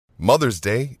Mother's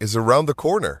Day is around the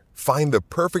corner. Find the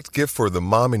perfect gift for the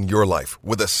mom in your life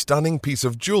with a stunning piece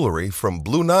of jewelry from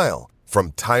Blue Nile.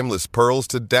 From timeless pearls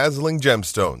to dazzling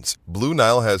gemstones, Blue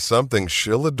Nile has something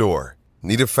she'll adore.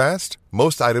 Need it fast?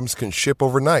 Most items can ship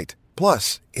overnight.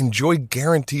 Plus, enjoy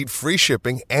guaranteed free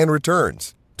shipping and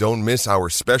returns. Don't miss our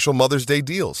special Mother's Day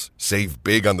deals. Save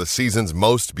big on the season's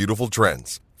most beautiful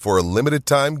trends. For a limited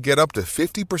time, get up to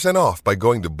 50% off by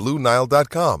going to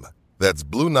BlueNile.com. That's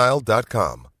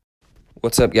BlueNile.com.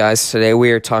 What's up, guys? Today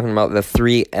we are talking about the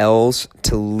 3 L's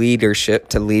to leadership,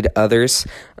 to lead others.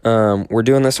 We're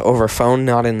doing this over phone,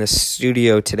 not in the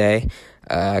studio today.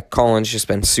 Colin's just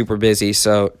been super busy,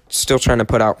 so still trying to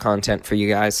put out content for you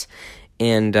guys.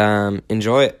 And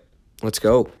enjoy it. Let's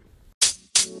go.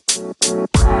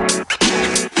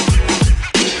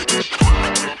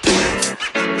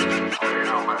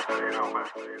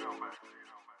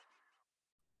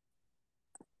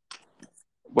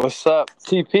 What's up,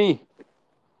 TP?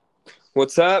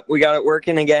 What's up? We got it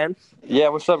working again. Yeah,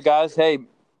 what's up, guys? Hey,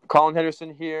 Colin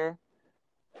Henderson here,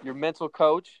 your mental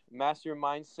coach, master your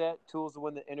mindset, tools to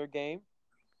win the inner game.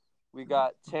 We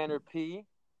got Tanner P.,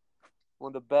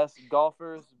 one of the best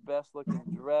golfers, best looking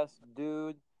dressed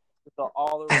dude, with an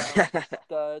all-around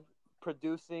stud,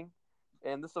 producing.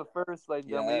 And this is the first,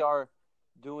 we are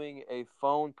doing a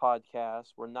phone podcast.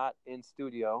 We're not in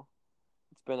studio.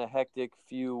 It's been a hectic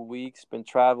few weeks, been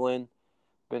traveling,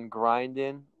 been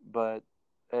grinding, but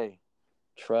hey,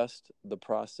 trust the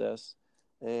process.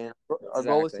 And our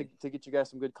goal is to get you guys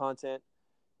some good content.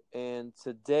 And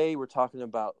today we're talking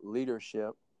about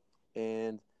leadership.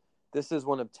 And this is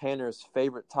one of Tanner's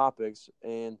favorite topics.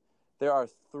 And there are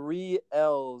 3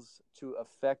 L's to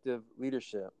effective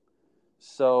leadership.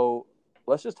 So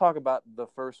let's just talk about the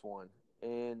first one.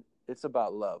 And it's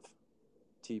about love,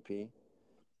 TP.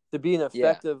 To be an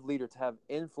effective leader, to have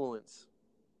influence,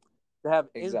 to have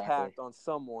impact on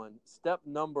someone, step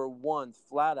number 1,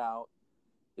 flat out,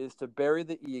 is to bury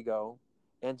the ego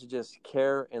and to just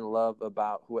care and love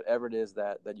about whatever it is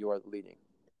that you are leading.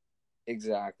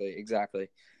 Exactly.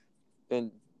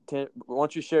 And why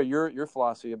don't you share your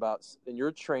philosophy about and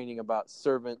your training about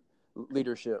servant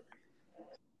leadership?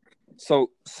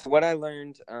 So what I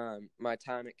learned my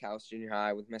time at Cowles Junior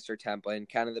High with Mr. Templin,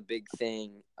 kind of the big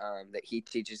thing that he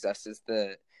teaches us is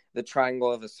the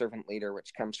triangle of a servant leader,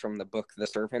 which comes from the book The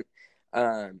Servant.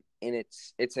 And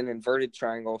it's an inverted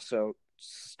triangle, so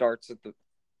starts at the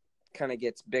kind of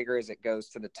gets bigger as it goes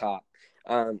to the top.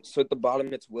 So at the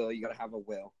bottom it's will. You got to have a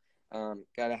will.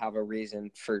 Got to have a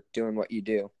reason for doing what you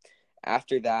do.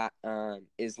 After that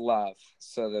is love.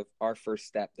 So our first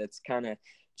step, that's kind of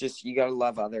just, you got to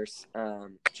love others.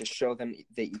 Just show them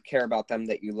that you care about them,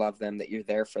 that you love them, that you're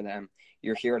there for them.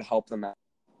 You're here to help them out.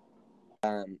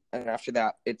 And after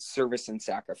that, it's service and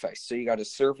sacrifice. So you got to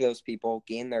serve those people,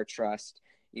 gain their trust.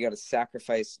 You got to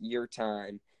sacrifice your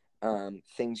time,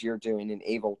 things you're doing, and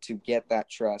able to get that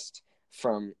trust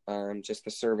from just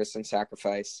the service and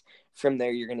sacrifice. From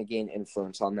there, you're going to gain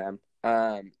influence on them.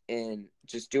 And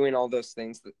just doing all those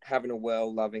things, having a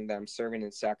will, loving them, serving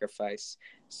and sacrifice,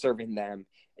 serving them,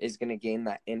 is going to gain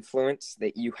that influence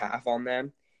that you have on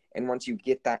them. And once you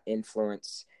get that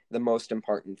influence, the most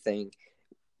important thing,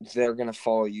 they're going to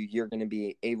follow you. You're going to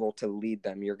be able to lead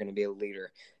them. You're going to be a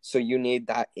leader. So you need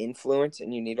that influence,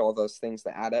 and you need all those things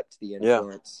that add up to the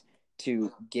influence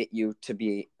to get you to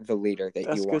be the leader that you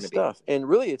want to be. That's good stuff. And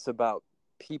really, it's about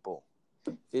people.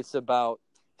 It's about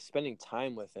spending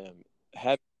time with them,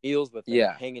 having meals with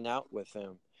them, hanging out with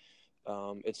them.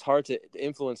 It's hard to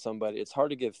influence somebody. It's hard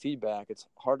to give feedback. It's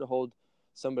hard to hold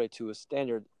somebody to a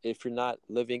standard if you're not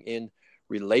living in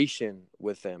relation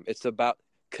with them. It's about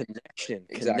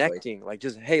connecting. Like,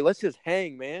 just, hey, let's just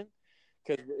hang, man.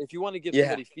 Because if you want to give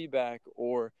somebody feedback,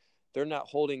 or they're not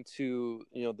holding to,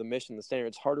 the mission, the standard,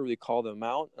 it's hard to really call them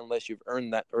out unless you've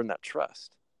earned that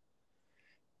trust.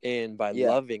 And by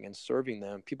loving and serving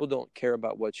them, people don't care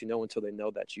about what you know until they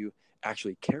know that you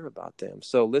actually care about them.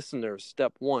 So listeners,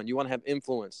 step 1, you want to have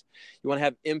influence. You want to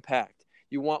have impact.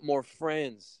 You want more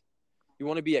friends. You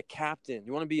want to be a captain.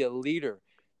 You want to be a leader.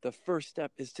 The first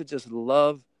step is to just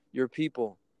love your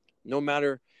people, no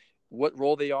matter what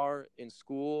role they are in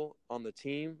school, on the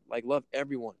team. Like, love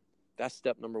everyone. That's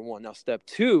step number 1. Now, step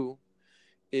 2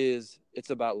 is it's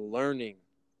about learning.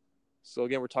 So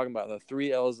again, we're talking about the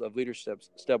 3 L's of leadership.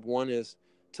 Step 1 is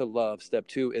to love. Step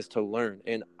 2 is to learn.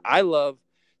 And I love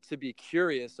to be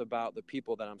curious about the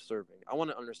people that I'm serving. I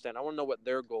want to understand. I want to know what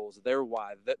their goals, their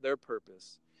why, their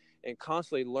purpose, and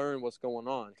constantly learn what's going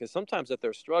on. Because sometimes if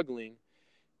they're struggling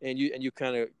and you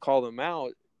kind of call them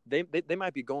out, they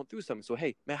might be going through something. So,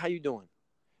 hey, man, how you doing?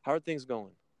 How are things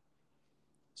going?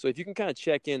 So if you can kind of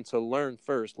check in to learn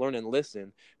first, learn and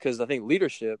listen, because I think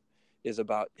leadership is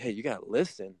about, hey, you got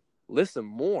to listen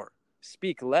more,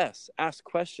 speak less, ask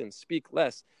questions, speak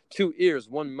less, 2 ears,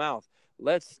 1 mouth.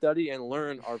 Let's study and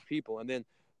learn our people. And then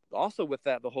also with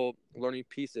that, the whole learning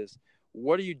pieces,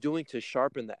 what are you doing to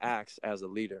sharpen the axe as a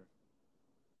leader?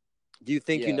 Do you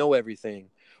think you know everything?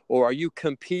 Or are you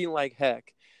competing like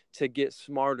heck to get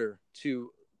smarter, to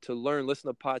learn, listen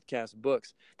to podcasts,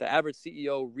 books? The average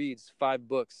CEO reads 5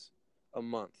 books a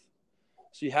month.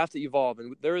 So you have to evolve.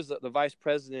 And there is the vice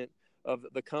president of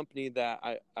the company that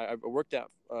I worked at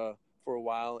for a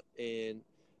while, and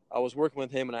I was working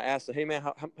with him, and I asked him, hey, man,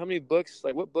 how many books,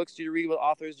 like what books do you read, what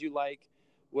authors do you like,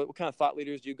 what kind of thought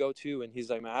leaders do you go to? And he's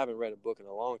like, man, I haven't read a book in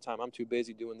a long time. I'm too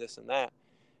busy doing this and that.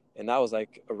 And that was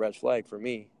like a red flag for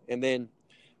me. And then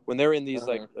when they're in these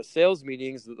like sales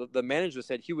meetings, the manager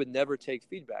said he would never take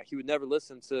feedback. He would never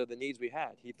listen to the needs we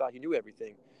had. He thought he knew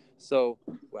everything. So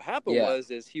what happened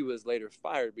is he was later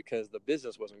fired because the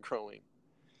business wasn't growing.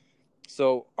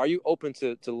 So are you open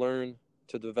to learn,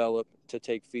 to develop, to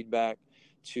take feedback,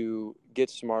 to get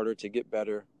smarter, to get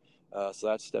better? So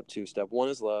that's step 2. Step 1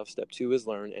 is love. Step 2 is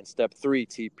learn. And step 3,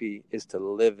 TP, is to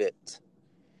live it.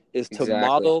 Is to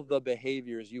model the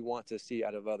behaviors you want to see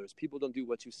out of others. People don't do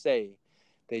what you say.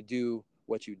 They do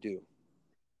what you do.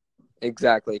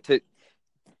 Exactly.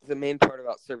 The main part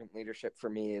about servant leadership for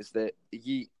me is that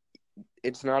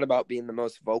it's not about being the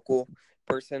most vocal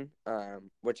person,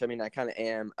 which I mean, I kind of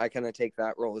am. I kind of take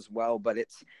that role as well, but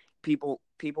it's people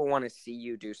want to see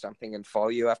you do something and follow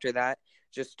you after that.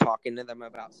 Just talking to them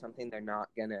about something, they're not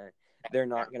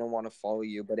gonna want to follow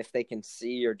you. But if they can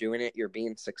see you're doing it, you're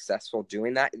being successful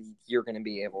doing that, you're going to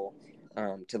be able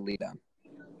to lead them.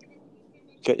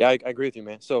 Okay, yeah, I agree with you,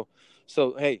 man. So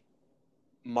hey,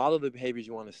 model the behaviors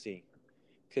you want to see.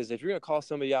 Because if you're going to call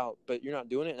somebody out, but you're not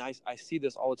doing it, and I see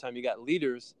this all the time, you got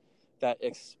leaders that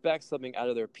expect something out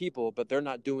of their people, but they're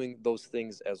not doing those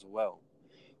things as well.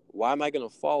 Why am I going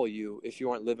to follow you if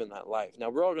you aren't living that life? Now,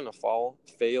 we're all going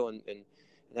to fail, and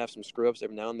have some screw-ups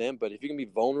every now and then, but if you can be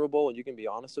vulnerable and you can be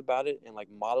honest about it and like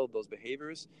model those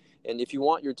behaviors, and if you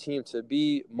want your team to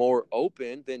be more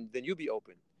open, then you be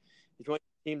open. If you want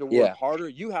your team to work harder,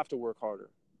 you have to work harder.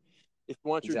 If you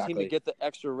want your team to get the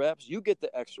extra reps, you get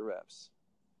the extra reps.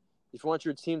 If you want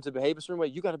your team to behave a certain way,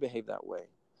 you got to behave that way.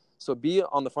 So be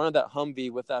on the front of that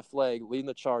Humvee with that flag, leading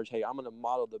the charge. Hey, I'm going to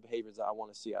model the behaviors that I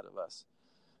want to see out of us.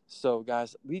 So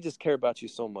guys, we just care about you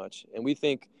so much. And we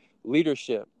think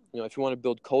leadership, if you want to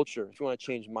build culture, if you want to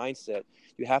change mindset,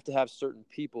 you have to have certain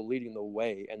people leading the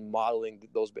way and modeling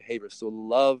those behaviors. So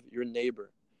love your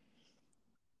neighbor.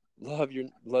 Love your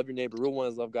neighbor. Rule 1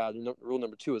 is love God. Rule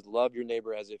number 2 is love your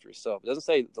neighbor as if yourself. It doesn't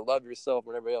say to love yourself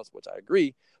or everybody else, which I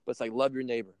agree, but it's like love your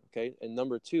neighbor, okay? And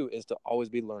number 2 is to always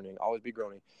be learning, always be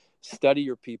growing. Study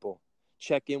your people.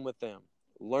 Check in with them.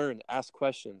 Learn, ask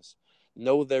questions,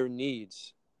 know their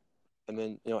needs, and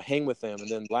then, hang with them. And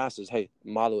then last is, hey,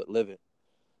 model it, live it.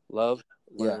 Love,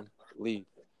 learn, lead.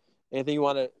 Anything you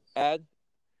want to add,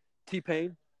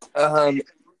 T-Pain?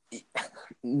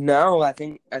 No, I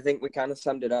think we kind of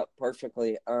summed it up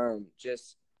perfectly.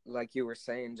 Just like you were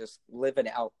saying, just live it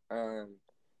out.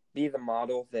 Be the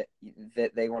model that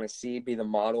they want to see. Be the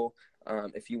model.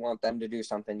 If you want them to do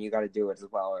something, you got to do it as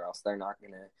well, or else they're not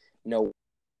gonna know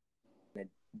to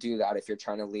do that if you're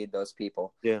trying to lead those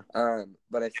people. Yeah.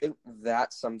 But I think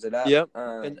that sums it up. Yep.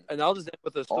 And I'll just end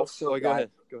with this. Also, go ahead.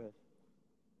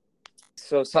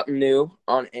 So something new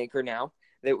on Anchor now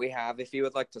that we have. If you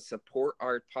would like to support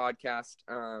our podcast,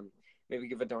 maybe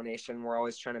give a donation. We're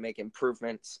always trying to make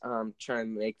improvements, trying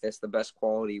to make this the best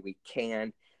quality we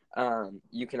can.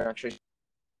 You can actually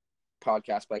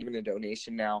podcast by giving a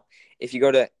donation now. If you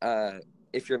go to,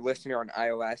 if you're listening on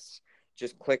iOS,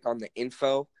 just click on the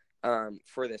info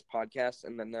for this podcast,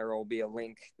 and then there will be a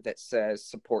link that says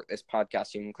support this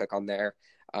podcast. You can click on there,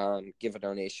 give a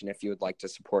donation if you would like to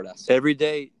support us. Every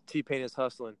day, T-Pain is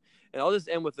hustling. And I'll just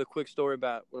end with a quick story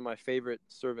about one of my favorite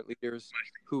servant leaders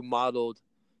who modeled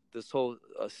this whole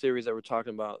series that we're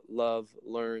talking about, love,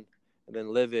 learn, and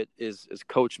then live it, is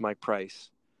Coach Mike Price.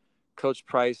 Coach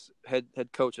Price, head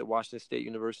coach at Washington State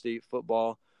University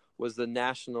football, was the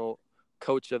national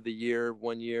coach of the year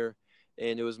one year,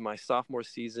 and it was my sophomore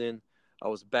season. I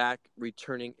was back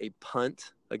returning a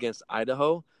punt against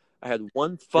Idaho. I had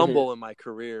one fumble in my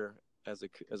career as a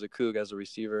Coug, as a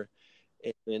receiver,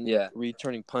 and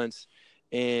returning punts,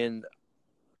 and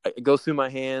it goes through my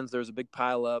hands. There's a big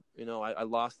pile up. I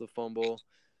lost the fumble.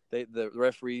 The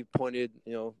referee pointed,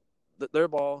 their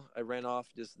ball. I ran off,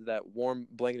 just that warm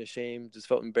blanket of shame. Just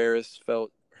felt embarrassed,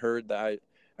 felt hurt that I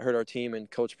hurt our team. And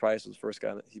Coach Price was the first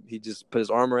guy that he just put his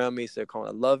arm around me, said, "Colin,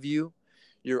 I love you.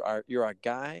 You're our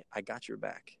guy. I got your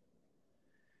back.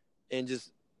 And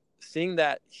just seeing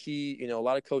that a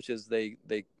lot of coaches, they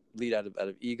lead out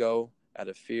of ego, out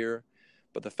of fear.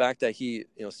 But the fact that he,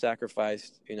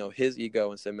 sacrificed, his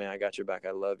ego and said, man, I got your back.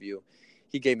 I love you.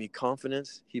 He gave me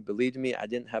confidence. He believed in me. I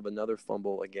didn't have another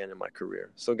fumble again in my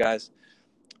career. So guys,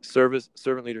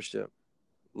 servant leadership,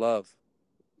 love,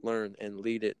 learn and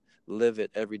lead it, live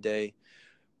it every day.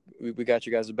 We got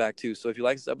you guys back too. So if you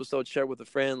like this episode, share it with a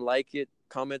friend, like it,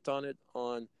 comment on it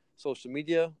on social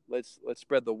media. Let's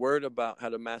spread the word about how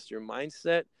to master your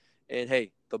mindset. And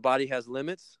hey, the body has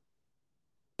limits.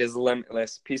 It is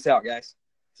limitless. Peace out, guys.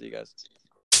 See you guys.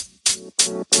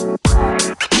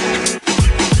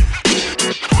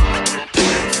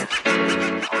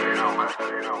 You know,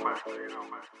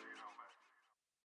 man.